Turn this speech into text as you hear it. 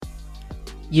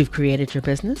You've created your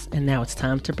business and now it's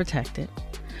time to protect it.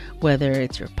 Whether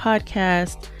it's your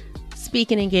podcast,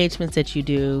 speaking engagements that you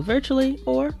do virtually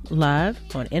or live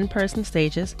on in-person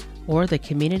stages, or the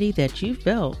community that you've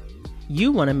built,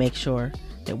 you want to make sure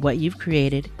that what you've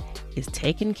created is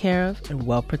taken care of and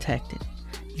well protected.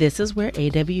 This is where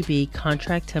AWB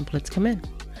contract templates come in.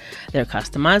 They're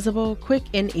customizable, quick,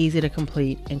 and easy to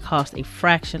complete, and cost a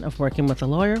fraction of working with a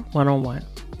lawyer one-on-one.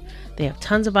 They have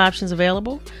tons of options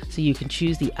available, so you can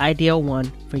choose the ideal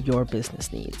one for your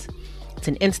business needs. It's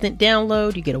an instant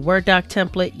download. You get a Word doc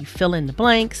template, you fill in the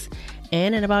blanks,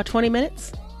 and in about 20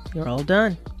 minutes, you're all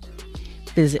done.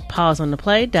 Visit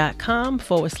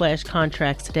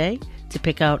pauseontheplay.com/contracts today to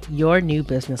pick out your new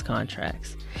business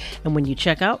contracts. And when you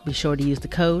check out, be sure to use the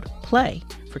code PLAY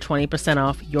for 20%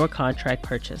 off your contract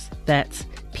purchase. That's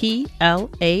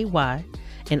PLAY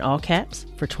in all caps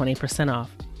for 20%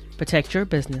 off. Protect your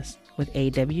business with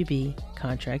AWB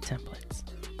contract templates.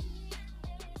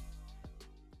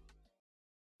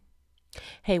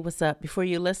 Hey, what's up? Before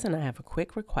you listen, I have a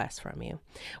quick request from you.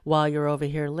 While you're over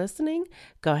here listening,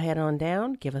 go ahead on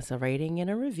down, give us a rating and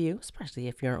a review, especially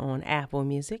if you're on Apple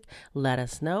Music. Let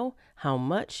us know how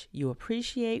much you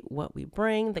appreciate what we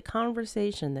bring, the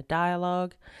conversation, the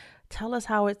dialogue. Tell us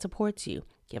how it supports you.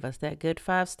 Give us that good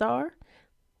 5-star.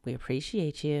 We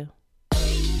appreciate you.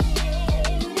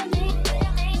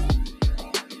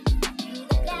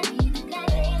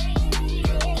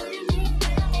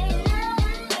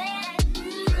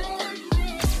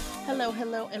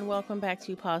 Hello, and welcome back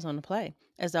to Pause on the Play.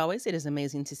 As always, it is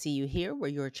amazing to see you here where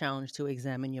you are challenged to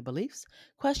examine your beliefs,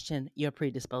 question your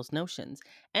predisposed notions,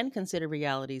 and consider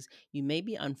realities you may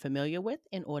be unfamiliar with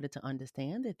in order to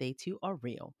understand that they too are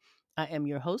real. I am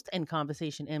your host and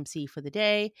conversation MC for the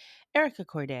day, Erica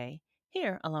Corday,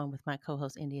 here along with my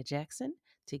co-host India Jackson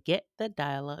to get the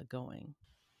dialogue going.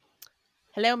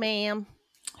 Hello, ma'am.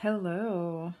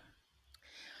 Hello.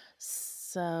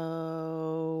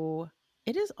 So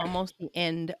it is almost the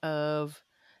end of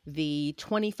the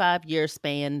 25-year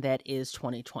span that is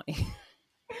 2020.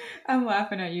 I'm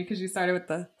laughing at you because you started with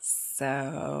the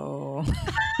so.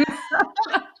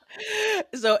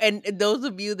 So, and those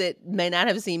of you that may not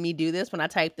have seen me do this, when I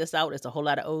type this out, it's a whole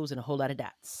lot of O's and a whole lot of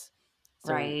dots.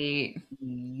 So, Right.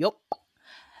 yup.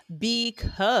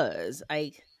 Because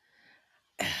I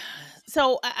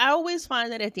always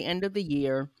find that at the end of the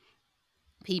year,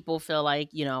 people feel like,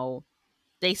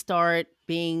 they start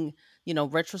being,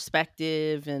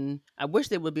 retrospective. And I wish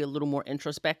they would be a little more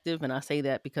introspective. And I say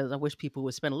that because I wish people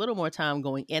would spend a little more time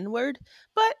going inward.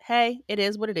 But hey, it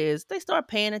is what it is. They start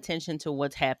paying attention to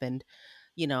what's happened,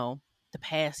 you know, the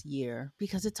past year,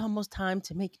 because it's almost time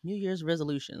to make New Year's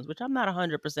resolutions, which I'm not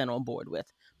 100% on board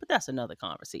with. But that's another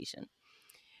conversation.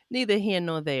 Neither here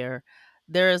nor there.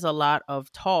 There is a lot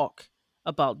of talk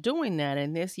about doing that.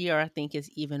 And this year, I think is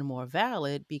even more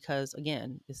valid because,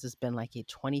 again, this has been like a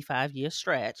 25-year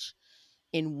stretch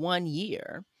in 1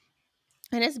 year.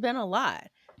 And it's been a lot.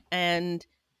 And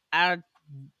I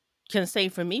can say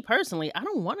for me personally, I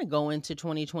don't want to go into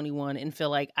 2021 and feel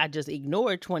like I just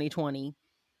ignored 2020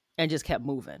 and just kept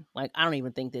moving. Like, I don't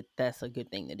even think that that's a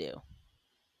good thing to do.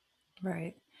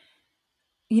 Right.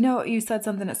 You know, you said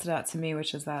something that stood out to me,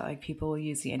 which is that like people will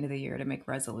use the end of the year to make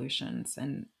resolutions.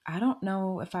 And I don't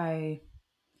know if I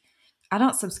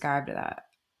don't subscribe to that.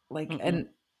 Like, Mm-mm. and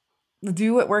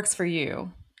do what works for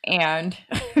you. And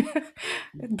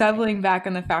Right. doubling back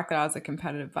on the fact that I was a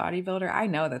competitive bodybuilder, I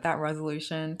know that that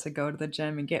resolution to go to the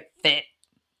gym and get fit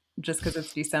just because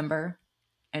it's December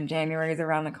and January is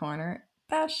around the corner,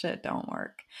 that shit don't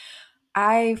work.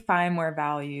 I find more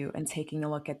value in taking a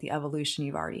look at the evolution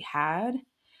you've already had,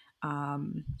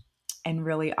 um, and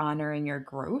really honoring your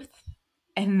growth,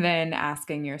 and then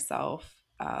asking yourself,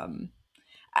 and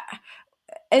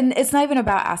it's not even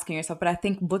about asking yourself, but I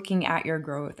think looking at your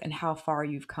growth and how far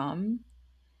you've come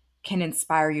can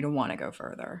inspire you to want to go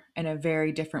further in a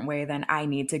very different way than I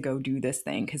need to go do this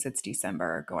thing because it's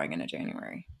December going into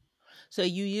January. So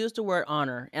you used the word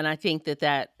honor, and I think that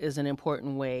that is an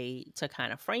important way to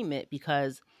kind of frame it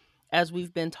because as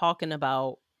we've been talking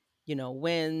about,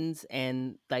 wins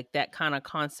and like that kind of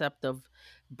concept of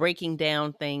breaking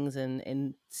down things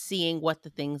and seeing what the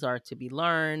things are to be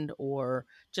learned or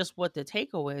just what the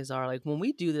takeaways are. Like when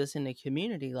we do this in the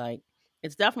community, like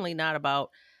it's definitely not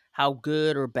about how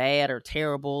good or bad or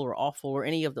terrible or awful or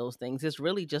any of those things. It's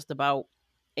really just about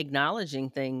acknowledging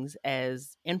things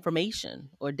as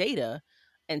information or data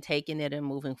and taking it and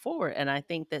moving forward. And I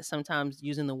think that sometimes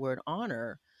using the word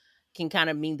honor can kind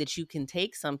of mean that you can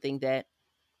take something that,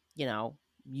 you know,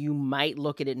 you might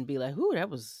look at it and be like, "Ooh, that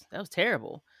was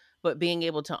terrible." but being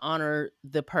able to honor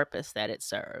the purpose that it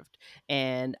served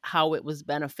and how it was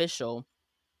beneficial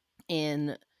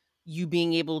in you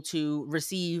being able to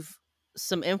receive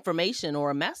some information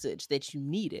or a message that you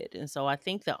needed. And so I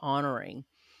think the honoring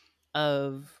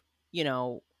of, you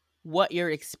know, what your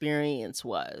experience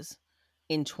was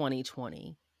in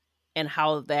 2020 and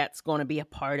how that's going to be a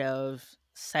part of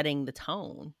setting the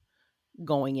tone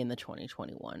going into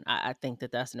 2021. I think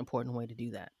that that's an important way to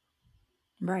do that.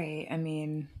 Right. I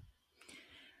mean,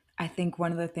 I think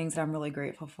one of the things that I'm really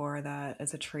grateful for that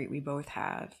is a trait we both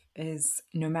have is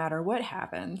no matter what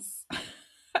happens,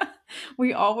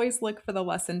 we always look for the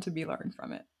lesson to be learned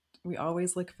from it. We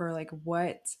always look for like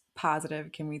what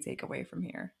positive can we take away from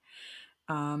here.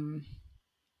 Um,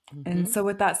 and Hmm. so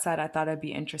with that said, I thought it'd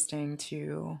be interesting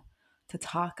to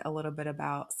talk a little bit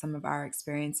about some of our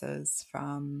experiences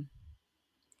from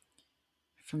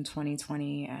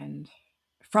 2020 and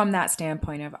from that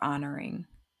standpoint of honoring,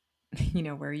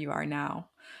 where you are now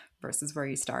versus where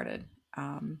you started.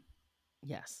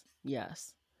 Yes,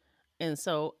 yes. And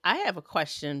so I have a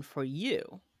question for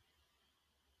you,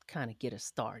 kind of get us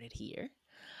started here.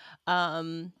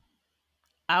 Um,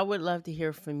 I would love to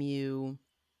hear from you.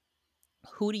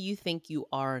 Who do you think you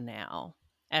are now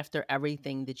after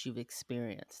everything that you've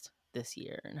experienced this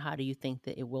year? And how do you think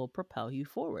that it will propel you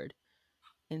forward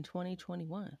in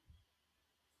 2021?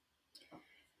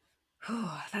 Whew,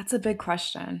 that's a big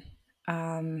question.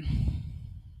 Um,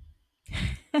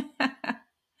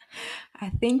 I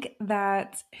think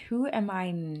that who am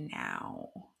I now?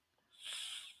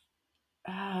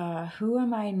 Who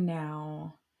am I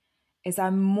now? Is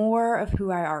I'm more of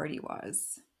who I already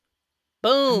was.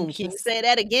 I'm Boom. Can you just say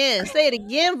that again? Say it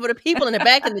again for the people in the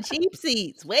back in the cheap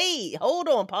seats. Wait, hold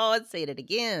on, pause. Say that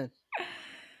again.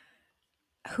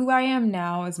 who I am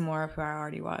now is more of who I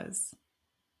already was.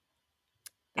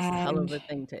 That's a hell of And a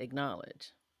thing to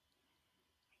acknowledge.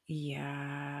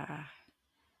 yeah,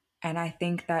 and I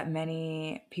think that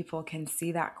many people can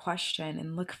see that question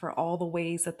and look for all the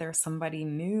ways that there's somebody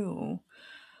new.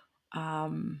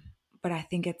 Um, but I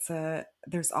think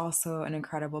there's also an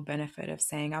incredible benefit of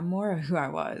saying I'm more of who I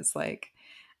was. Like,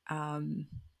 um,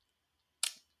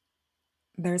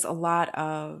 there's a lot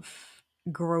of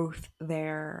growth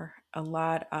there, a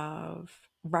lot of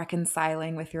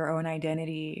reconciling with your own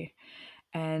identity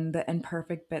and the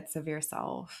imperfect bits of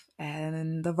yourself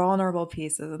and the vulnerable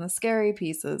pieces and the scary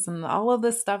pieces and all of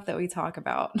this stuff that we talk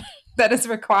about that is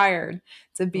required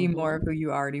to be more of Mhm. who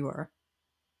you already were.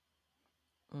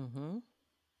 Mhm.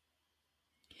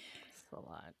 It's a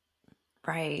lot.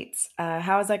 Right.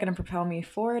 How is that going to propel me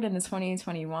forward into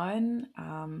 2021?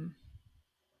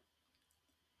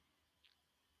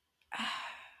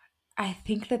 I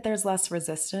think that there's less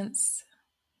resistance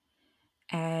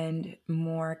and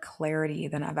more clarity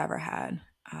than I've ever had.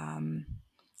 Um,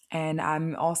 and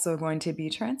I'm also going to be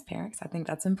transparent because I think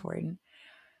that's important.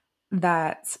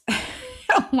 That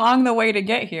along the way to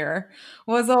get here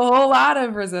was a whole lot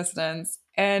of resistance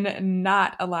and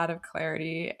not a lot of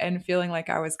clarity and feeling like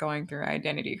I was going through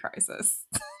identity crisis.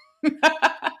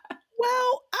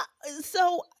 Well,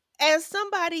 so as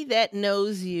somebody that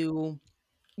knows you,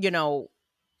 you know,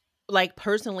 like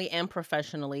personally and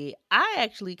professionally, I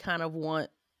actually kind of want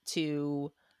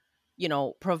to,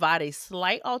 provide a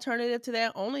slight alternative to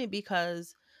that only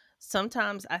because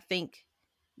sometimes I think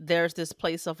there's this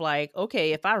place of like,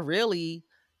 okay, if I really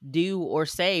do or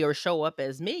say or show up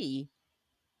as me,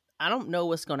 I don't know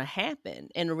what's going to happen.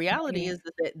 And the reality Right. is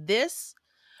that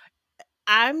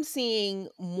I'm seeing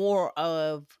more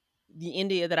of the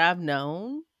India that I've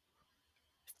known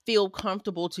feel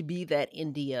comfortable to be that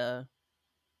India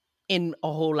in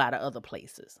a whole lot of other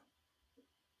places.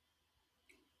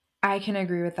 I can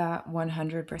agree with that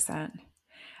 100%.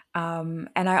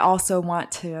 And I also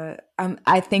want to,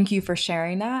 I thank you for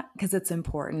sharing that because it's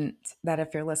important that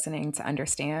if you're listening to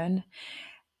understand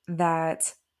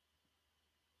that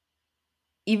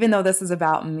even though this is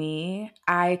about me,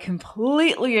 I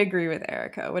completely agree with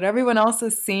Erica. What everyone else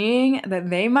is seeing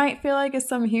that they might feel like is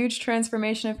some huge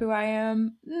transformation of who I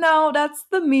am. No, that's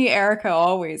the me Erica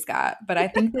always got. But I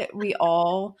think that we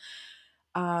all,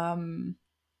 um,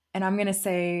 and I'm going to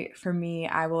say for me,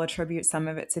 I will attribute some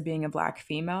of it to being a Black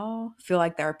female. Feel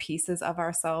like there are pieces of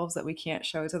ourselves that we can't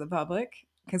show to the public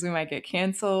because we might get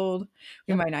canceled.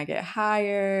 We Yep. might not get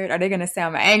hired. Are they going to say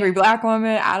I'm an angry Black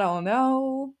woman? I don't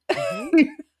know. Mhm.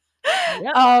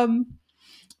 Yep. um,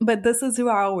 but this is who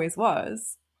I always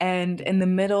was. And in the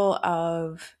middle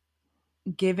of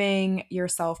giving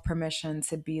yourself permission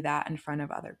to be that in front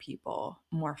of other people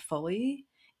more fully,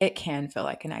 it can feel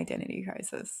like an identity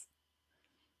crisis.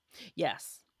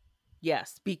 Yes.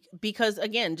 Yes, because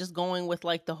again, just going with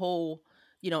like the whole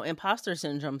imposter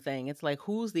syndrome thing. It's like,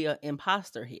 who's the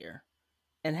imposter here?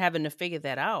 And having to figure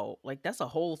that out, like, that's a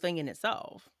whole thing in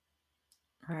itself.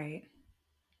 Right.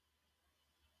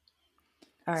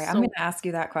 All right. I'm going So, to ask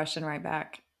you that question right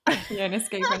back. You ain't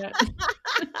escaping it.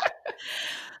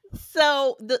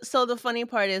 so the funny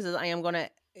part is I am gonna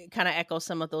kind of echo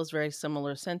some of those very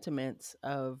similar sentiments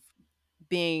of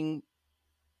being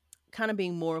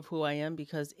being more of who I am,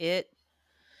 because it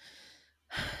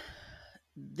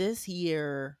this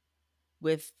year,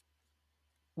 with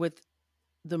with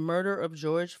the murder of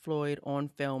George Floyd on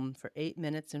film for 8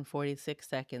 minutes and 46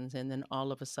 seconds, and then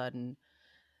all of a sudden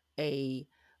a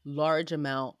large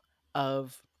amount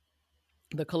of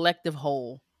the collective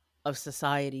whole of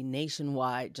society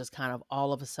nationwide just kind of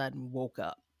all of a sudden woke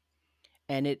up.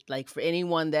 And it, like, for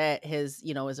anyone that has,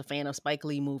 is a fan of Spike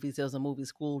Lee movies, there's a movie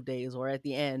School Days, or at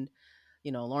the end,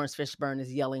 Lawrence Fishburne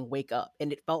is yelling, "Wake up."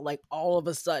 And it felt like all of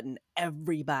a sudden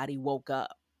everybody woke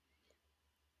up.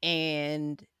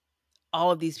 And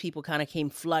all of these people kind of came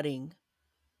flooding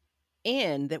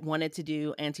in that wanted to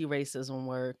do anti-racism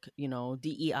work,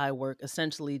 DEI work,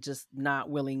 essentially just not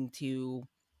willing to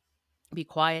be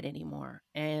quiet anymore.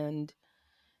 And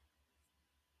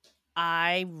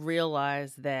I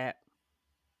realized that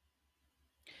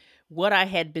what I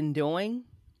had been doing,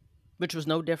 which was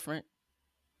no different,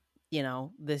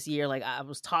 this year, like, I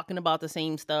was talking about the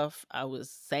same stuff. I was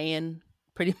saying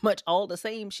pretty much all the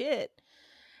same shit.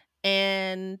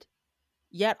 And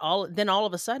yet all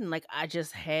of a sudden, like, I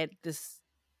just had this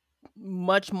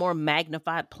much more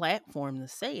magnified platform to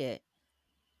say it.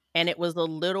 And it was a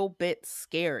little bit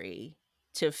scary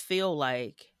to feel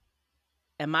like,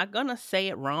 am I gonna say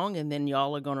it wrong? And then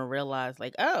y'all are gonna realize,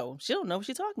 like, oh, she don't know what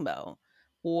she's talking about.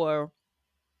 Or,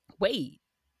 wait,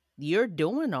 you're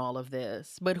doing all of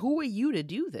this, but who are you to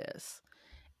do this?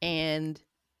 And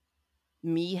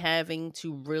me having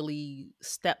to really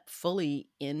step fully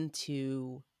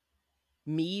into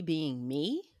me being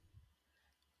me,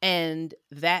 and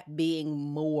that being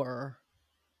more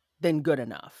than good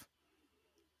enough.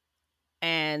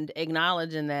 And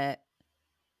acknowledging that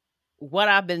what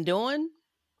I've been doing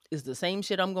is the same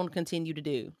shit I'm going to continue to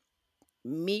do.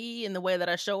 Me and the way that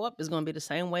I show up is going to be the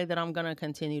same way that I'm going to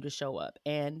continue to show up.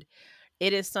 And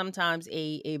it is sometimes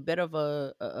a bit of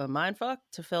a mind fuck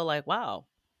to feel like, wow,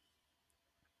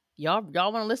 y'all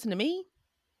want to listen to me?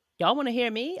 Y'all want to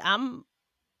hear me? I'm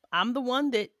the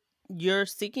one that you're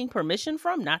seeking permission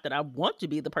from. Not that I want to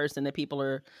be the person that people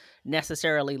are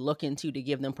necessarily looking to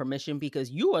give them permission, because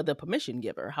you are the permission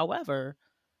giver. However,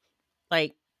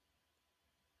 like,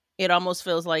 it almost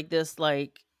feels like this,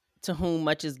 like, to whom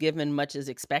much is given, much is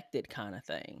expected kind of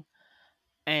thing.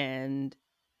 And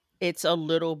it's a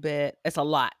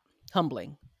lot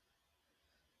humbling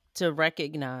to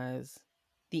recognize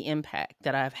the impact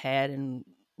that I've had and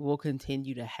will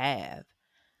continue to have.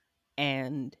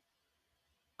 And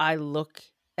I look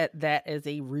at that as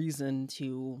a reason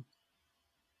to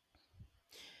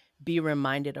be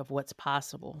reminded of what's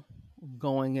possible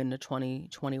going into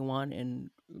 2021 and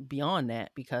beyond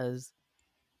that. Because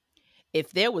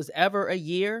if there was ever a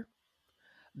year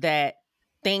that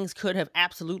things could have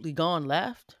absolutely gone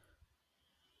left,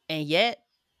 and yet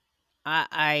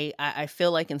I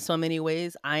feel like in so many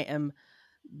ways I am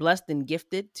blessed and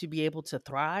gifted to be able to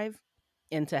thrive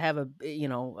and to have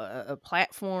a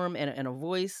platform and a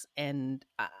voice, and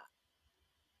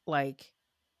like,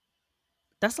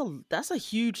 that's a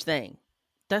huge thing.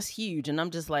 That's huge. And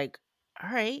I'm just like, all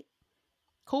right,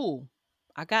 cool.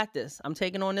 I got this. I'm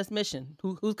taking on this mission.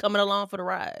 Who's coming along for the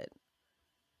ride?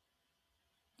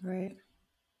 Right.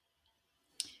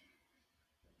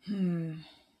 Hmm.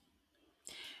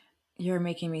 You're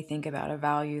making me think about a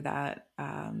value that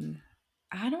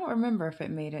I don't remember if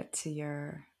it made it to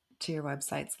your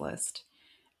website's list,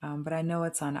 but I know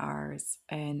it's on ours,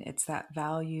 and it's that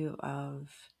value of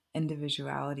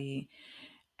individuality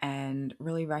and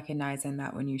really recognizing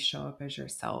that when you show up as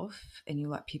yourself and you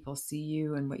let people see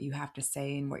you and what you have to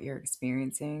say and what you're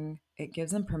experiencing, it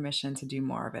gives them permission to do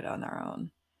more of it on their own.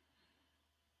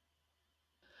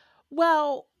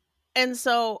 Well, and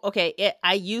so, okay,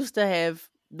 I used to have,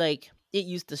 like, it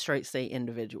used to straight say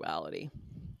individuality.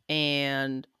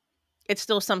 And it's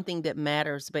still something that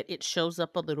matters, but it shows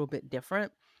up a little bit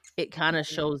different. It kind of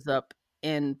Right. shows up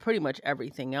in pretty much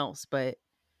everything else. But,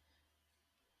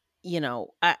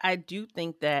 I do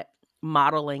think that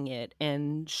modeling it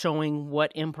and showing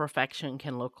what imperfection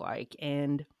can look like,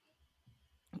 and,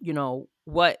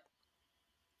 what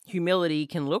humility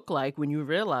can look like when you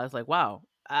realize, like, wow,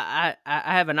 I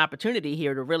have an opportunity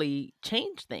here to really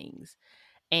change things,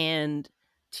 and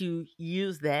to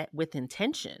use that with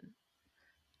intention.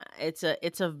 It's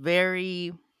a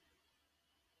very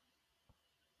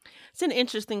It's an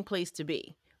interesting place to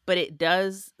be, but it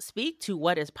does speak to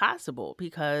what is possible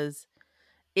because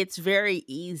it's very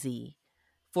easy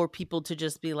for people to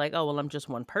just be like, oh, well, I'm just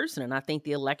one person. And I think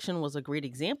the election was a great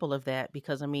example of that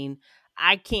because, I mean,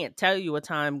 I can't tell you a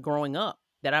time growing up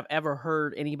that I've ever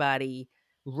heard anybody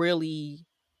really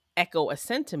echo a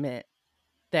sentiment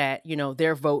that,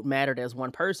 their vote mattered as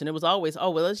one person. It was always,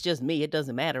 oh, well, it's just me. It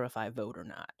doesn't matter if I vote or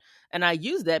not. And I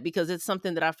use that because it's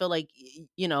something that I feel like,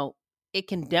 it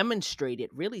can demonstrate it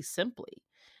really simply.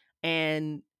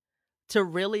 And to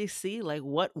really see like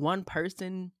what one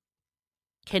person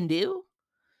can do,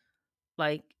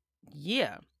 like,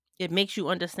 yeah, it makes you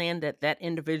understand that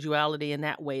individuality in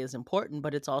that way is important,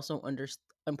 but it's also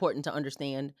important to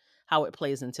understand how it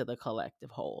plays into the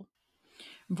collective whole.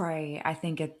 Right. I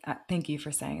think it, thank you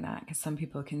for saying that because some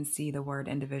people can see the word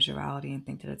individuality and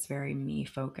think that it's very me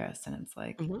focused. And it's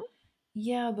like, Hmm.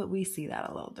 yeah, but we see that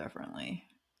a little differently.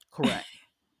 Correct.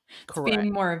 It's Correct.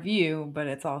 being more of you, but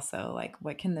it's also like,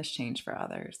 what can this change for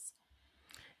others?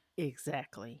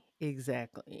 Exactly.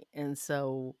 Exactly. And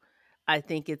so I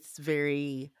think it's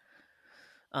very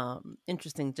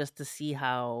interesting just to see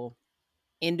how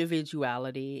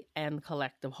individuality and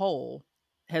collective whole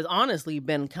has honestly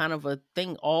been kind of a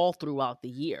thing all throughout the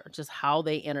year, just how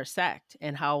they intersect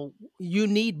and how you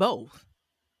need both.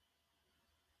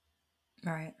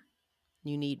 Right.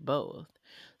 You need both.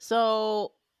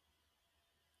 So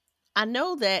I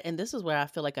know that, and this is where I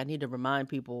feel like I need to remind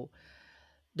people,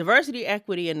 diversity,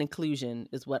 equity, and inclusion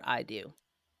is what I do.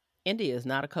 India is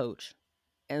not a coach.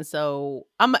 And so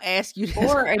I'm going to ask you this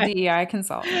Or a question. DEI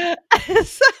consultant.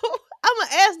 So I'm going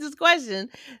to ask this question,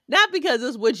 not because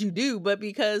it's what you do, but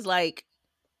because, like,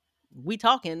 we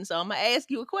talking. So I'm going to ask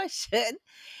you a question.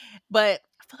 But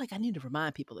I feel like I need to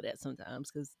remind people of that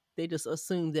sometimes because they just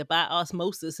assume that by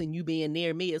osmosis and you being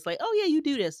near me, it's like, oh, yeah, you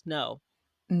do this. No,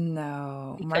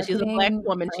 No. because she's a Black Marketing,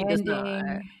 woman, she does not.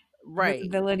 branding, Right,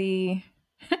 visibility.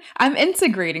 I'm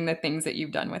integrating the things that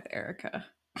you've done with Erica.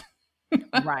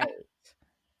 right,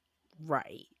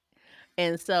 right.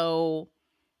 And so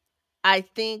I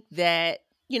think that,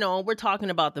 we're talking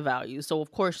about the values. So,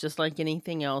 of course, just like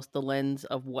anything else, the lens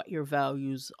of what your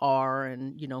values are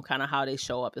and, kind of how they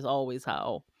show up is always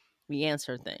how we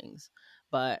answer things.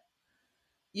 But,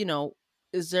 you know,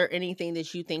 is there anything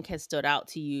that you think has stood out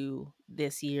to you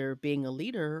this year being a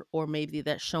leader, or maybe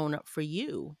that's shown up for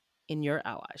you in your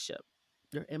allyship,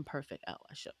 your imperfect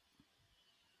allyship?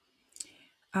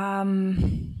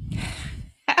 Um,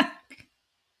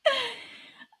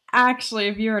 Actually,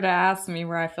 if you were to ask me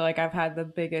where I feel like I've had the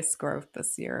biggest growth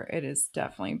this year, it has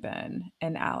definitely been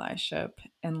in allyship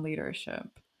and leadership.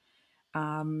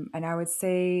 And I would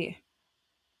say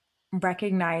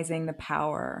recognizing the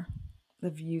power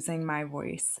of using my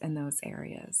voice in those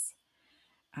areas,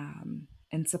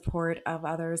 in support of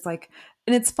others. Like,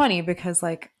 and it's funny because,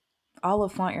 like, all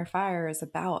of Flaunt Your Fire is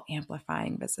about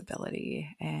amplifying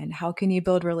visibility and how can you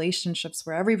build relationships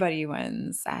where everybody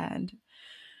wins. And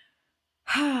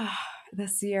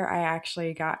this year, I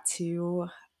actually got to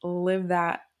live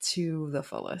that to the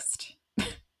fullest.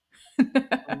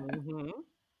 Hmm.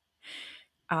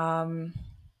 um,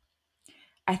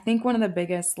 I think one of the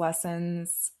biggest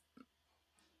lessons,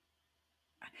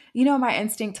 my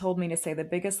instinct told me to say the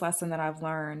biggest lesson that I've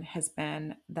learned has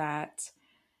been that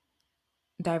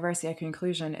diversity, equity,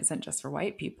 inclusion isn't just for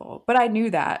white people. But I knew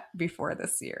that before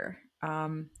this year.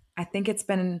 I think it's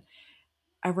been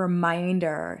a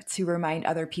reminder to remind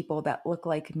other people that look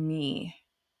like me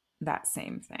that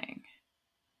same thing,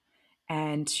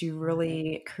 and to Right.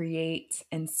 really create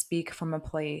and speak from a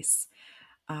place,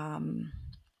 um,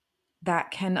 that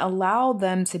can allow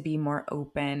them to be more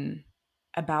open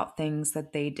about things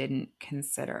that they didn't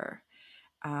consider.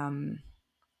 Um,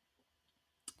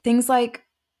 Things like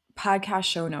podcast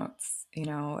show notes,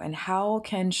 and how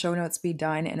can show notes be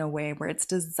done in a way where it's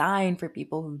designed for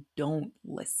people who don't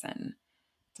listen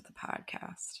to the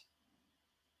podcast,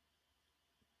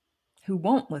 who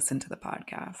won't listen to the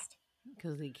podcast,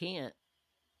 Because they can't.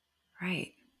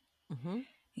 right?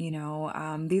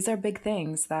 Hmm. These are big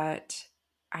things that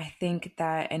I think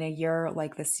that in a year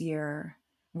like this year,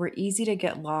 we're easy to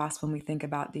get lost when we think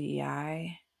about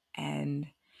DEI. And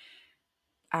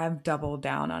I've doubled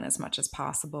down on as much as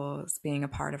possible as being a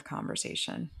part of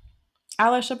conversation.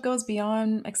 Allyship goes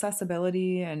beyond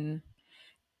accessibility and,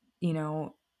 you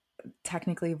know,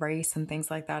 technically race and things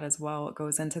like that as well. It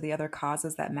goes into the other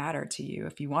causes that matter to you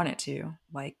if you want it to,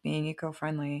 like being eco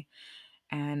friendly.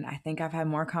 And I think I've had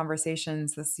more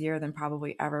conversations this year than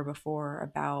probably ever before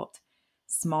about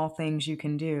small things you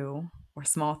can do or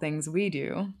small things we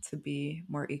do to be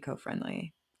more eco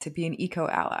friendly, to be an eco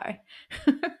ally.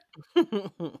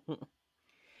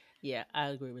 Yeah, I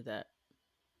agree with that.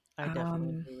 I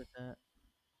definitely Um, agree with that.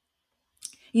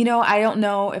 I don't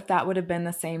know if that would have been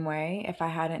the same way if I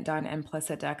hadn't done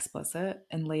implicit to explicit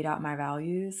and laid out my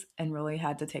values and really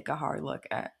had to take a hard look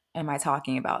at, am I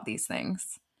talking about these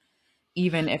things,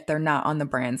 even if they're not on the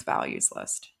brand's values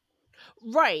list?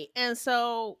 Right. And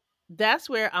so that's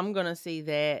where I'm going to say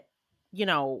that, you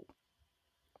know,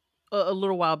 a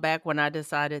little while back when I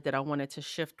decided that I wanted to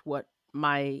shift what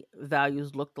my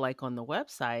values looked like on the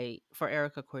website for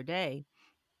Erica Corday,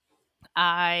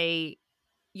 I,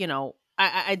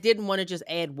 I didn't want to just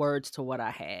add words to what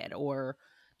I had, or,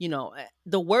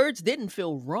 the words didn't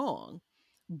feel wrong,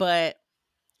 but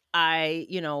I,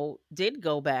 did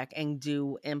go back and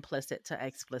do implicit to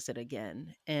explicit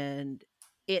again. And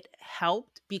it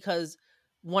helped because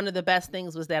one of the best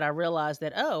things was that I realized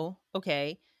that, oh,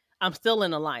 okay, I'm still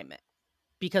in alignment,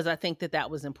 because I think that that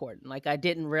was important. Like, I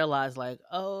didn't realize, like,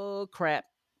 oh crap,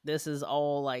 this is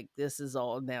all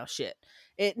now shit.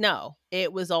 No,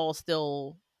 it was all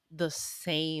still the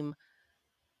same,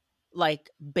 like,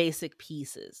 basic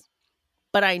pieces.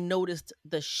 But I noticed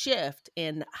the shift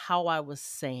in how I was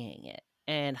saying it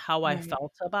and how I Right.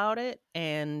 felt about it.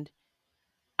 And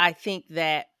I think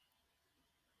that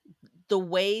the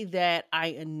way that I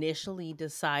initially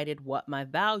decided what my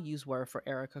values were for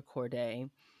Erica Corday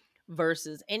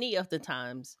versus any of the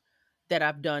times that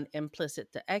I've done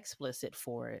implicit to explicit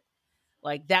for it,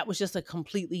 like, that was just a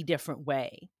completely different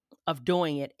way of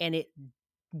doing it. And it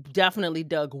definitely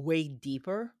dug way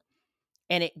deeper,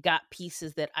 and it got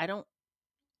pieces that I'm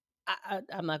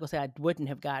not gonna say I wouldn't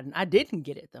have gotten. I didn't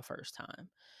get it the first time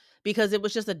because it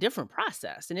was just a different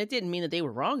process. And it didn't mean that they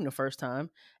were wrong the first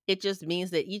time. It just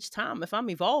means that each time, if I'm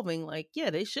evolving, like, yeah,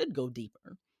 they should go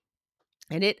deeper.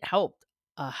 And it helped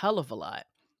a hell of a lot.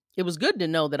 It was good to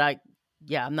know that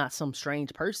I'm not some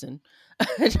strange person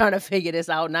trying to figure this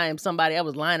out. And I am somebody, I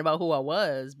was lying about who I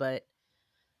was. But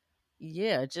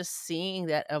yeah, just seeing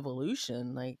that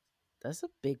evolution, like, that's a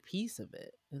big piece of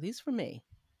it, at least for me.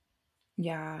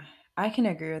 Yeah, I can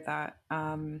agree with that.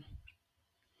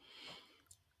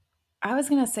 I was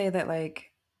going to say that,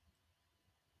 like,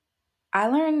 I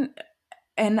learned,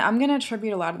 and I'm going to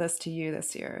attribute a lot of this to you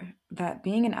this year, that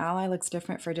being an ally looks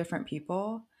different for different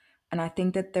people. And I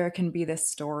think that there can be this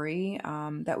story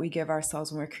that we give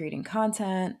ourselves when we're creating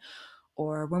content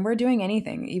or when we're doing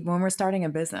anything, even when we're starting a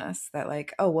business, that,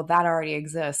 like, oh, well, that already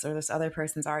exists, or this other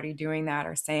person's already doing that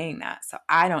or saying that. So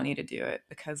I don't need to do it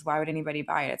because why would anybody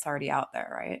buy it? It's already out there,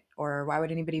 right? Or why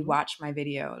would anybody Mhm. watch my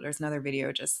video? There's another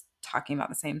video just talking about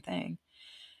the same thing.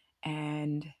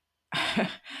 And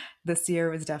this year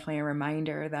was definitely a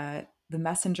reminder that the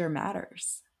messenger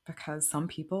matters because some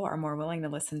people are more willing to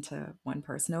listen to one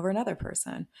person over another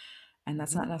person. And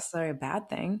that's Mhm. not necessarily a bad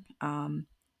thing.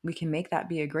 We can make that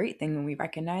be a great thing when we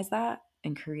recognize that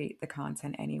and create the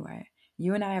content anyway.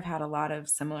 You and I have had a lot of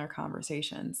similar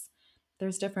conversations.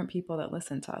 There's different people that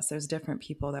listen to us, there's different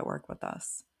people that work with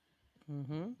us.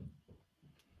 Mhm.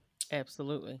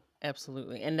 Absolutely.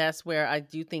 Absolutely. And that's where I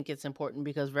do think it's important,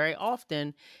 because very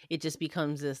often it just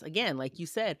becomes this, again, like you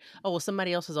said, oh, well,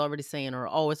 somebody else is already saying, or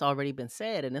oh, it's already been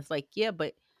said. And it's like, yeah,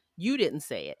 but you didn't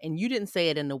say it. And you didn't say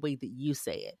it in the way that you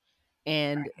say it.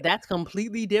 And that's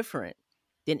completely different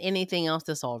than anything else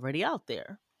that's already out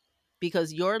there,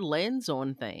 because your lens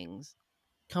on things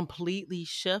completely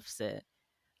shifts it.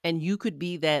 And you could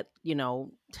be that,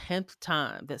 10th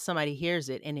time that somebody hears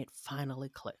it and it finally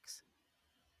clicks.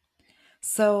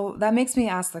 So that makes me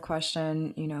ask the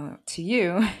question, to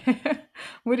you.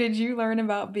 What did you learn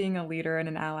about being a leader and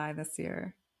an ally this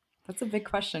year? That's a big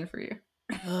question for you.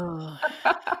 Ugh.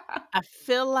 I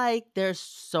feel like there's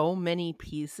so many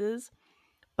pieces,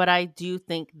 but I do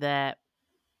think that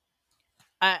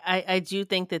I do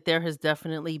think that there has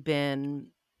definitely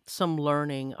been some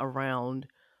learning around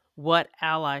what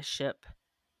allyship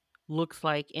looks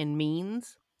like and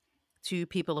means to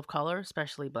people of color,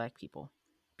 especially Black people,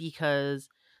 because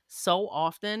so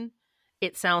often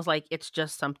it sounds like it's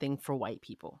just something for white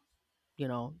people.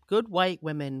 Good white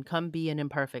women, come be an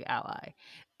imperfect ally.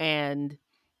 And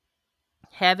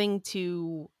having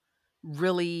to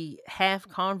really have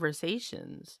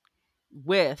conversations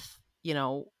with,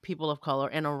 people of color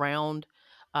and around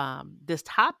this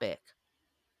topic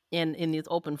in these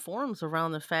open forums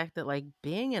around the fact that, like,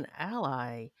 being an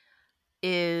ally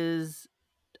is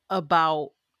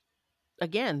about,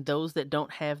 again, those that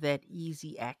don't have that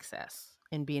easy access,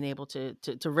 and being able to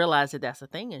realize that that's a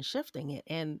thing and shifting it.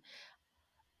 And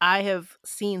I have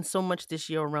seen so much this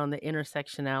year around the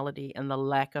intersectionality and the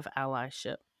lack of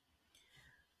allyship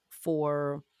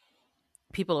for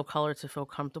people of color to feel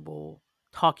comfortable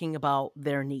talking about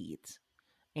their needs.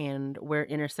 and where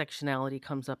intersectionality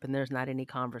comes up and there's not any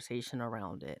conversation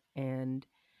around it. And,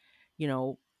 you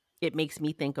know, it makes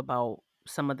me think about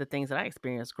some of the things that I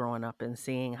experienced growing up and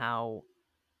seeing how,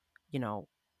 you know,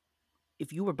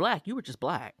 if you were black, you were just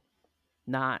black,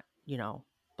 not,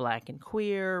 black and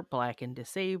queer, black and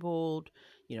disabled,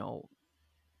 you know,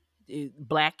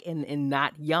 black and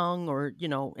not young, or,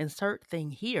 insert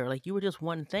thing here. Like, you were just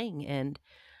one thing. And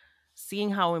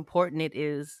seeing how important it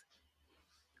is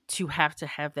to have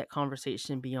that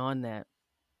conversation beyond that.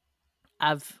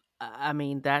 I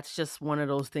mean, that's just one of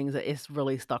those things that it's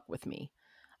really stuck with me.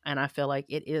 And I feel like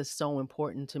it is so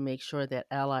important to make sure that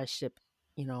allyship,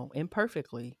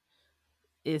 imperfectly,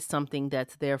 is something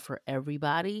that's there for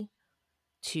everybody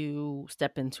to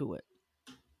step into it.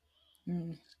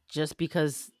 Mm. Just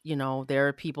because, there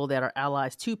are people that are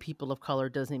allies to people of color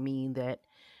doesn't mean that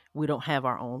we don't have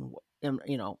our own,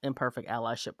 imperfect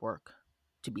allyship work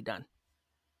to be done.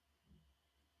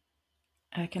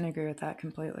 I can agree with that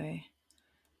completely.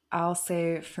 I'll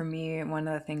say for me, one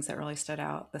of the things that really stood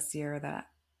out this year that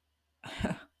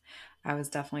I was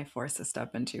definitely forced to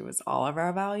step into was all of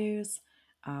our values,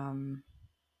 um,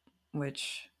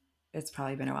 which it's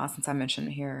probably been a while since I mentioned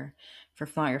it here. For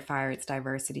Flaunt Your Fire, it's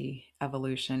diversity,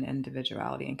 evolution,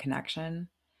 individuality, and connection.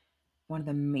 One of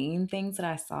the main things that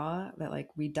I saw that like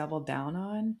we doubled down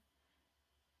on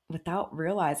without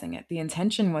realizing it, the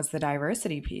intention was the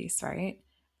diversity piece, right?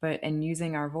 But in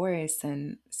using our voice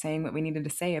and saying what we needed to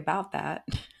say about that,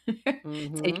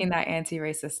 Mhm. taking that anti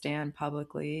racist stand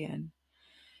publicly, and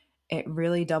it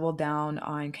really doubled down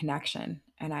on connection.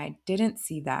 And I didn't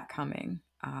see that coming,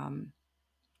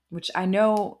 which I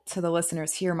know to the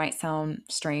listeners here might sound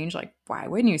strange. Like, why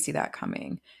wouldn't you see that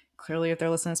coming? Clearly, if they're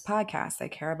listening to this podcast, they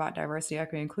care about diversity,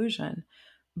 equity, inclusion.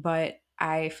 But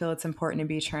I feel it's important to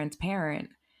be transparent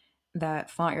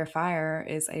that Flaunt Your Fire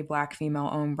is a Black female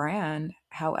owned brand.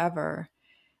 However,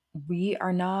 we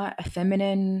are not a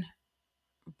feminine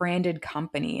branded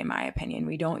company, in my opinion.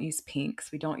 We don't use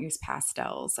pinks, we don't use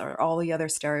pastels, or all the other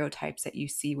stereotypes that you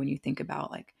see when you think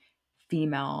about like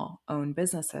female owned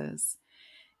businesses.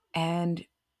 And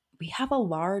we have a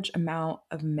large amount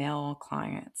of male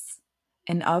clients.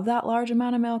 And of that large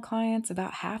amount of male clients,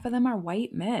 about half of them are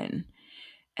white men.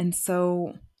 And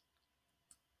so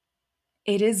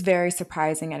it is very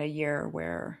surprising at a year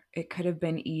where it could have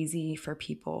been easy for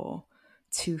people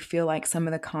to feel like some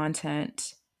of the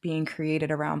content being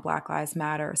created around Black Lives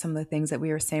Matter, some of the things that we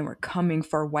were saying were coming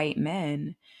for white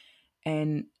men.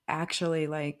 And actually,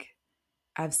 like,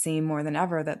 I've seen more than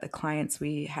ever that the clients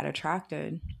we had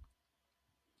attracted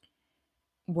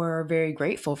were very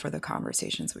grateful for the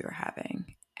conversations we were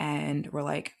having. And we're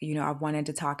like, I wanted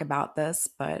to talk about this,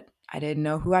 but I didn't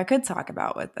know who I could talk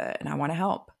about with it. And I want to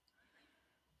help.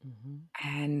 Mhm.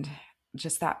 And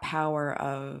just that power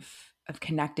of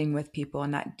connecting with people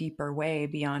in that deeper way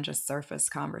beyond just surface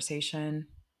conversation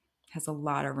has a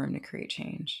lot of room to create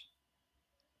change.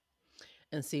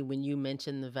 And see, when you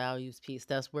mention the values piece,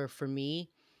 that's where for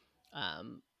me,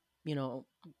 um, you know,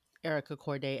 Erica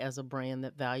Corday as a brand,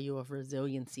 that value of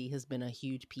resiliency has been a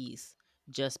huge piece,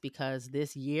 just because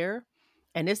this year,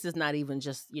 and this is not even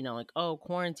just, like, oh,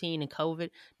 quarantine and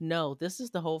COVID. No, this is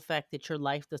the whole fact that your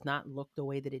life does not look the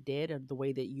way that it did, or the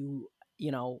way that you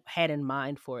had in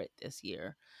mind for it this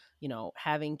year.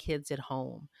 Having kids at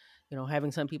home,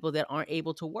 having some people that aren't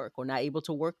able to work or not able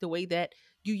to work the way that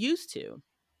you used to,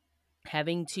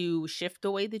 having to shift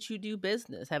the way that you do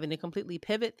business, having to completely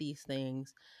pivot these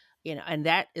things, and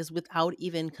that is without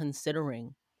even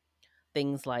considering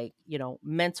things like,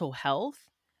 mental health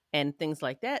and things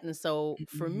like that. And so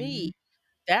for Mhm. me,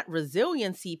 that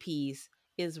resiliency piece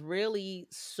is really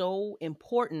so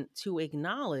important to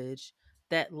acknowledge,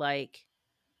 that, like,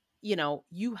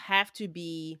 you have to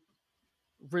be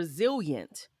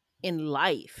resilient in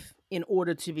life in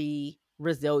order to be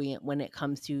resilient when it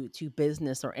comes to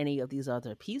business or any of these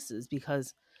other pieces,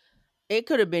 because it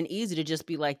could have been easy to just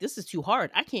be like, this is too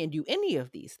hard, I can't do any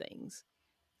of these things.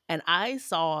 And I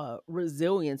saw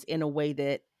resilience in a way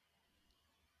that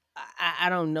I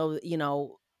don't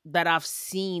know, that I've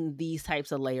seen these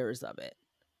types of layers of it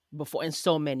before, and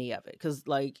so many of it, because,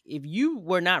 like, if you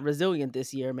were not resilient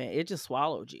this year, man, it just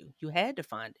swallowed you. You had to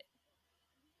find it.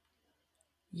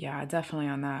 Yeah, definitely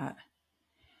on that.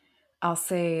 I'll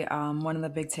say one of the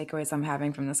big takeaways I'm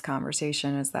having from this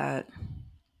conversation is that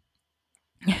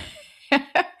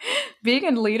being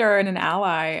a leader and an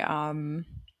ally,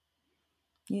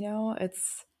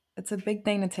 it's a big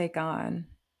thing to take on,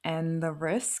 and the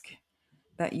risk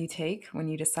that you take when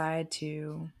you decide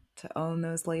to own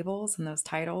those labels and those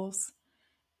titles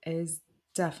is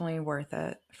definitely worth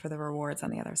it for the rewards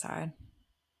on the other side.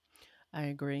 I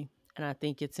agree. And I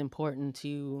think it's important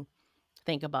to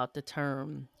think about the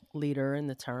term leader and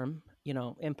the term,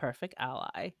 imperfect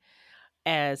ally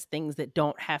as things that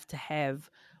don't have to have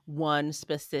one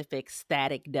specific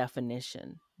static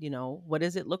definition. What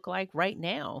does it look like right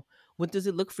now? What does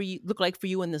it look like for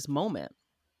you in this moment?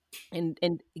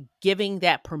 And giving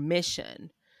that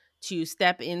permission to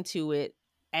step into it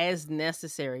as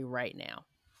necessary right now.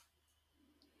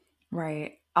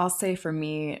 Right. I'll say for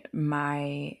me,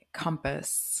 my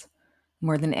compass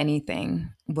more than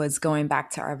anything was going back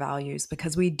to our values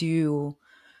because we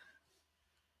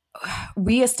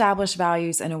establish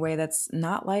values in a way that's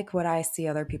not like what I see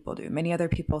other people do. Many other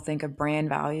people think of brand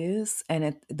values,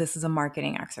 and this is a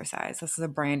marketing exercise. This is a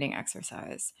branding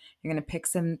exercise. You're going to pick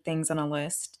some things on a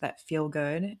list that feel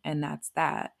good, and that's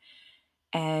that.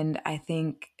 And I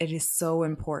think it is so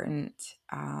important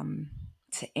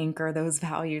to anchor those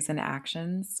values in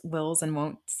actions, wills and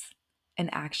won'ts, and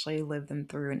actually live them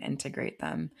through and integrate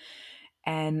them.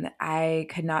 And I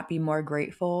could not be more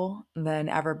grateful than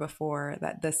ever before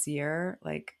that this year,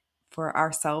 like for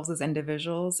ourselves as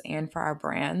individuals and for our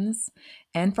brands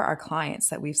and for our clients,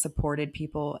 that we've supported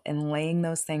people in laying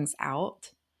those things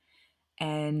out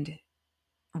and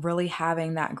really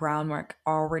having that groundwork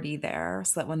already there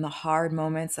so that when the hard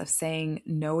moments of saying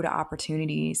no to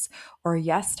opportunities or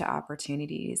yes to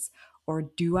opportunities, or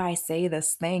do I say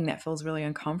this thing that feels really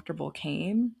uncomfortable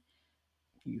came,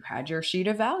 you had your sheet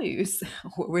of values.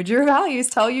 What would your values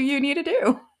tell you need to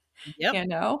do? Yep, You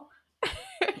know?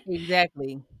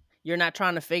 exactly. You're not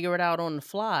trying to figure it out on the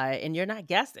fly, and you're not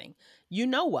guessing. You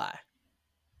know why.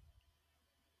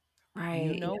 You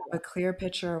Right. You know have why. a clear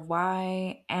picture of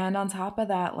why. And on top of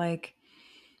that, like,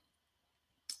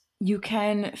 you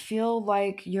can feel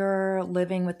like you're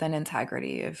living within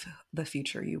integrity of the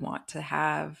future you want to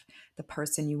have, the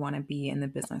person you want to be, and the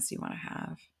business you want to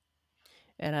have.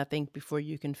 And I think before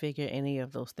you can figure any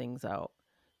of those things out,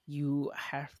 you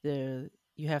have to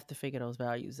you have to figure those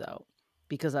values out,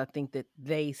 because I think that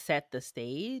they set the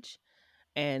stage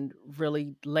and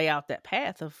really lay out that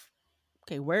path of,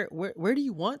 okay, where do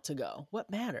you want to go?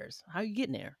 What matters? How are you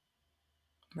getting there?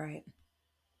 Right.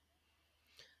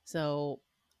 So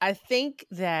I think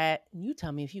that, you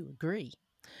tell me if you agree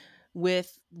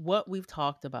with what we've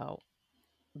talked about,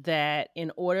 that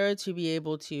in order to be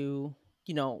able to,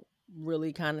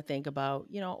 really kind of think about,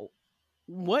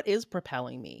 what is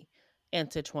propelling me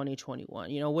into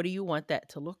 2021? What do you want that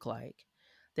to look like?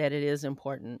 That it is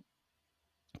important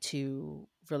to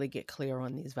really get clear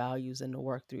on these values and to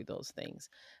work through those things.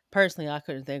 Personally, I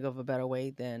couldn't think of a better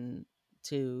way than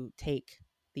to take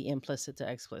the implicit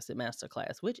to explicit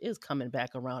masterclass, which is coming back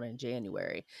around in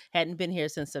January. Hadn't been here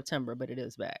since September, but it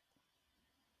is back.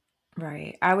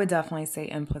 Right. I would definitely say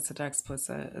implicit to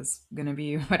explicit is going to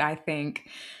be what I think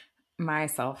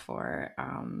myself for,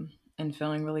 and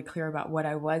feeling really clear about what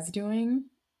I was doing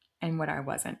and what I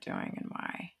wasn't doing and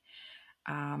why.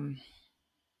 Um,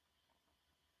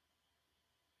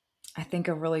 I think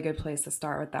a really good place to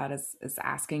start with that is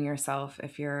asking yourself,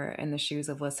 if you're in the shoes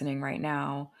of listening right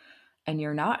now and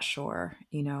you're not sure,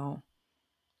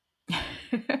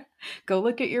 go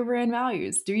look at your brand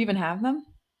values. Do you even have them?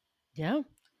 Yeah.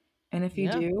 And if you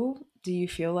Yeah. do you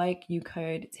feel like you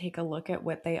could take a look at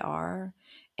what they are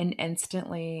and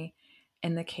instantly,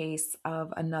 in the case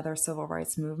of another civil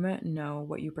rights movement, know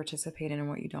what you participate in and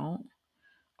what you don't?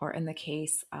 Or in the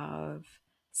case of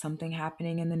something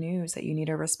happening in the news that you need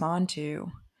to respond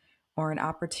to, or an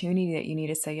opportunity that you need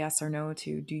to say yes or no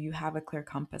to, do you have a clear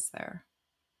compass there?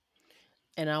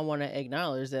 And I want to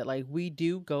acknowledge that, like, we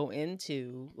do go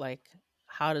into, like,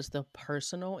 how does the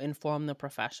personal inform the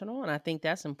professional? And I think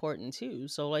that's important too.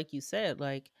 So, like you said,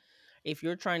 like, if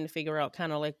you're trying to figure out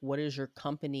kind of like what is your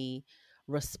company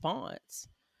response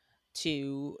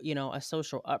to, a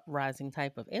social uprising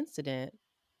type of incident.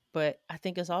 But I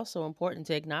think it's also important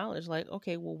to acknowledge, like,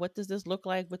 okay, well, what does this look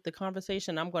like with the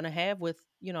conversation I'm going to have with,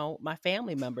 my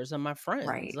family members and my friends?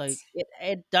 Right. Like,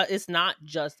 it's not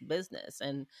just business.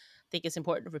 And I think it's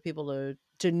important for people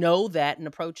to know that and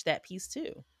approach that piece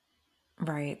too.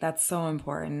 Right. That's so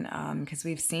important, because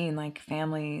we've seen like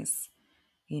families,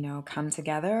 come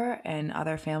together and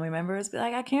other family members be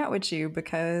like, I can't with you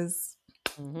because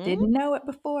Hmm. didn't know it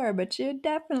before, but you're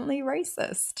definitely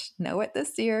racist. Know it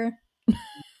this year.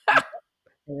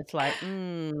 And it's like,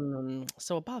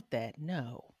 so about that,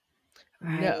 no,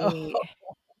 no. Right.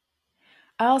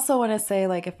 I also want to say,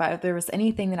 like, if there was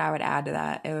anything that I would add to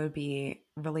that, it would be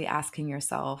really asking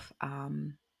yourself,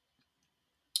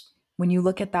 when you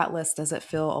look at that list, does it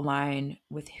feel aligned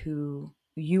with who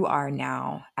you are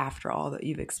now after all that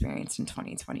you've experienced in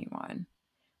 2021?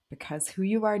 Because who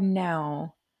you are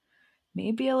now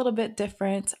may be a little bit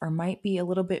different or might be a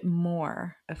little bit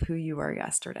more of who you were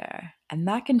yesterday. And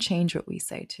that can change what we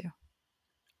say too.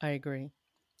 I agree.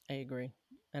 I agree.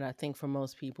 And I think for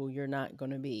most people, you're not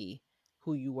going to be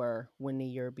who you were when the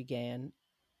year began.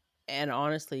 And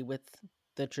honestly, with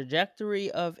the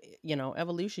trajectory of,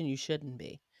 evolution, you shouldn't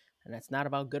be. And that's not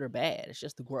about good or bad. It's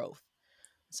just the growth.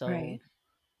 Right.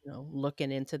 So,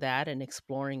 looking into that and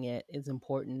exploring it is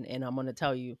important. And I'm going to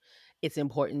tell you, it's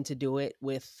important to do it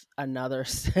with another,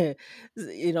 set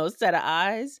of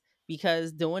eyes,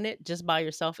 because doing it just by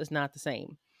yourself is not the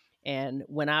same. And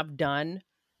when I've gone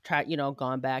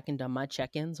back and done my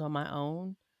check-ins on my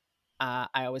own,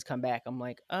 I always come back. I'm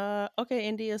like, okay,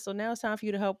 India. So now it's time for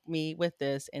you to help me with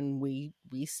this, and we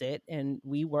sit and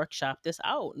we workshop this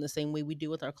out in the same way we do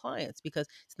with our clients, because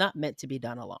it's not meant to be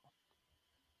done alone.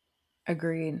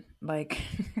 Agreed. Like,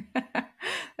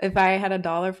 if I had a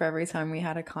dollar for every time we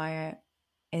had a client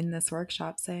in this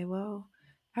workshop say, well,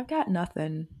 I've got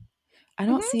nothing. I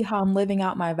don't Hmm. see how I'm living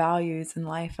out my values in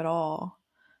life at all.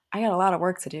 I got a lot of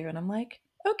work to do. And I'm like,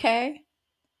 okay,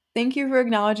 thank you for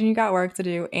acknowledging you got work to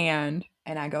do. And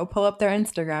I go pull up their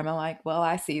Instagram. I'm like, well,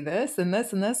 I see this and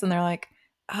this and this. And they're like,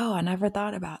 oh, I never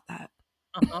thought about that.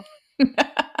 Uh huh.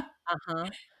 Uh huh.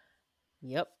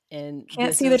 Yep. And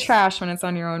Can't this see the is trash when it's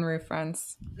on your own roof,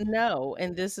 friends. no,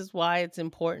 and this is why it's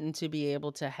important to be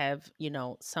able to have,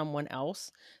 someone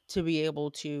else to be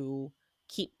able to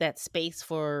keep that space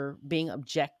for being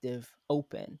objective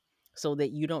open, so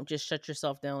that you don't just shut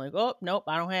yourself down like, oh, nope,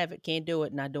 I don't have it, can't do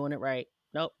it, not doing it right.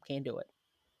 Nope, can't do it.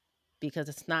 Because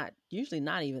it's not usually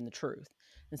not even the truth.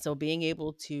 And so being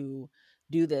able to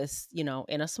do this,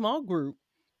 in a small group,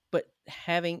 but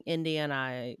having Indy and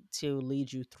I to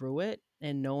lead you through it,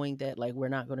 and knowing that, like, we're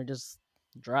not going to just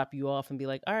drop you off and be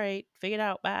like, all right, figure it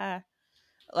out, bye.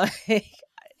 Like,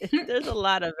 there's a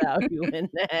lot of value in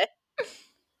that.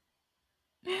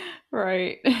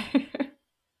 Right.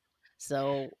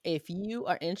 So if you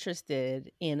are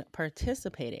interested in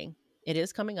participating, it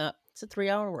is coming up. It's a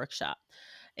 3-hour workshop.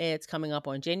 It's coming up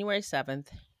on January 7th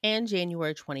and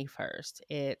January 21st.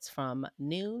 It's from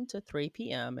noon to 3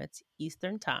 p.m. It's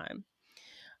Eastern time.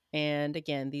 And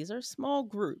again, these are small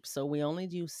groups. So we only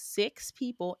do 6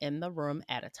 people in the room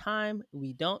at a time.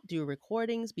 We don't do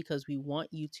recordings because we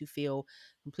want you to feel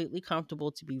completely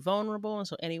comfortable to be vulnerable. And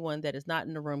so anyone that is not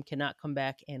in the room cannot come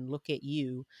back and look at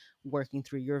you working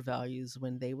through your values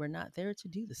when they were not there to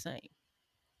do the same.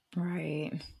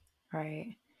 Right.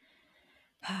 Right.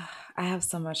 I have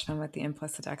so much fun with the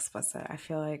implicit explicit. I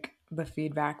feel like the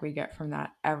feedback we get from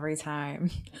that every time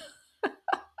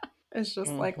is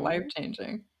just like life Hmm.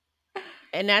 changing.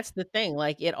 And that's the thing.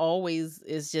 Like, it always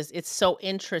is just, it's so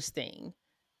interesting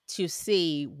to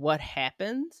see what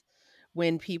happens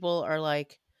when people are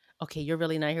like, okay, you're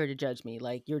really not here to judge me.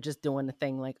 Like, you're just doing the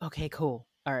thing, like, okay, cool.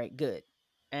 All right, good.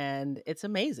 And it's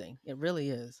amazing. It really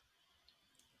is.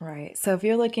 Right. So if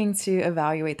you're looking to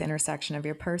evaluate the intersection of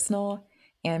your personal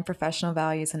and professional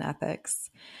values and ethics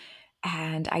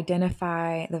and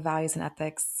identify the values and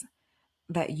ethics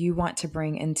that you want to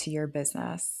bring into your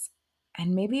business,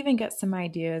 and maybe even get some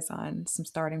ideas on some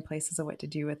starting places of what to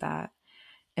do with that,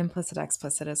 implicit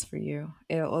explicit is for you.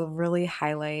 It will really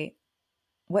highlight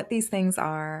what these things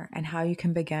are and how you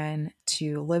can begin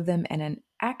to live them in an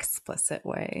explicit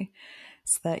way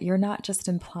so that you're not just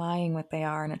implying what they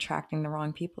are and attracting the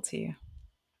wrong people to you.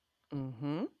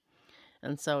 Hmm.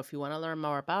 And so if you want to learn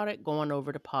more about it, go on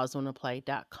over to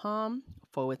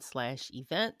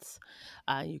pauseontheplay.com/events.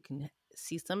 You can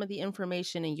see some of the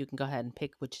information, and you can go ahead and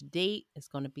pick which date is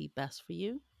going to be best for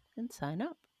you and sign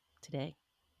up today.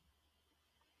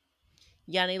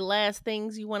 Got any last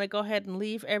things you want to go ahead and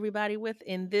leave everybody with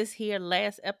in this here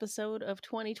last episode of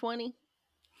 2020?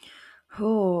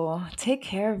 Oh, take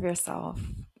care of yourself.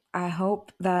 I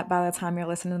hope that by the time you're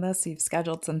listening to this, you've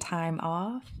scheduled some time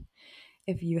off.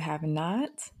 If you have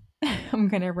not, I'm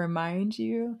going to remind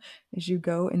you as you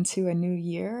go into a new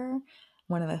year,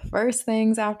 one of the first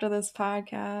things after this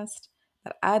podcast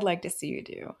that I'd like to see you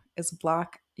do is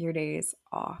block your days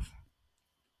off.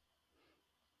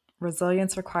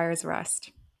 Resilience requires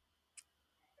rest.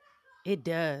 It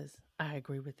does. I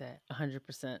agree with that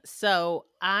 100%. So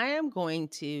I'm going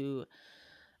to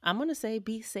say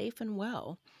be safe and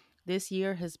well. This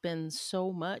year has been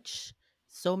so much,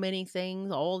 so many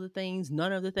things, all the things,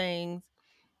 none of the things.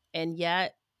 And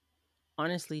yet,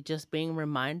 honestly, just being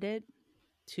reminded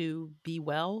to be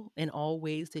well in all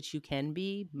ways that you can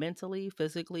be, mentally,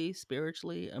 physically,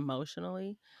 spiritually,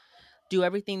 emotionally. Do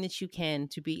everything that you can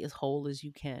to be as whole as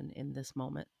you can in this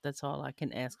moment. That's all I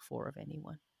can ask for of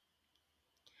anyone.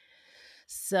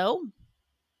 So,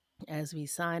 as we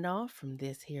sign off from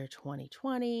this here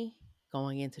 2020,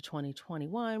 going into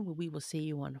 2021, where we will see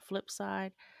you on the flip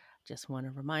side. Just want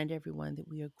to remind everyone that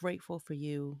we are grateful for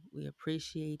you. We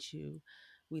appreciate you.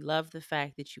 We love the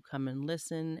fact that you come and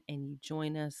listen and you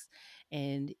join us,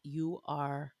 and you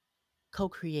are co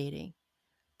creating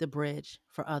the bridge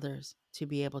for others to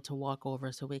be able to walk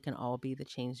over so we can all be the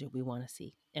change that we want to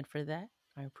see. And for that,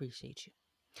 I appreciate you.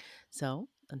 So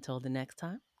until the next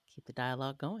time, keep the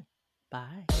dialogue going.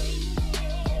 Bye.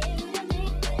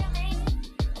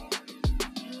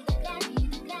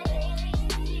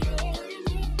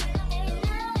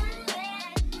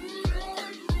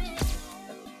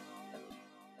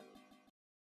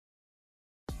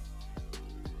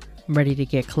 Ready to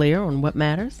get clear on what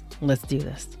matters? Let's do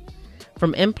this.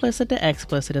 From Implicit to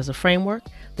Explicit is a framework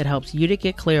that helps you to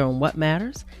get clear on what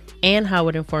matters and how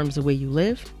it informs the way you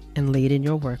live and lead in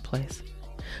your workplace.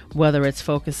 Whether it's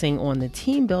focusing on the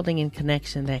team building and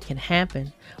connection that can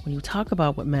happen when you talk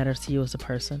about what matters to you as a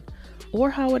person, or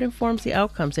how it informs the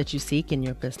outcomes that you seek in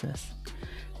your business,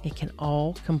 it can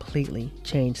all completely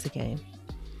change the game.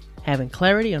 Having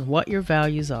clarity on what your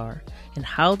values are and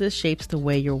how this shapes the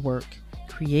way your work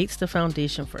creates the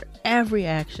foundation for every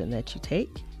action that you take,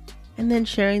 and then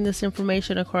sharing this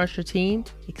information across your team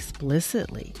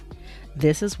explicitly.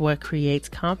 This is what creates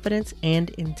confidence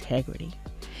and integrity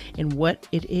in what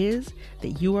it is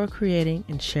that you are creating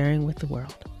and sharing with the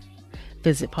world.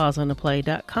 Visit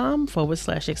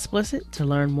pauseontheplay.com/explicit to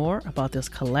learn more about this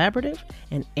collaborative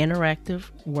and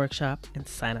interactive workshop and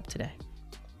sign up today.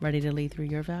 Ready to lead through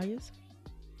your values?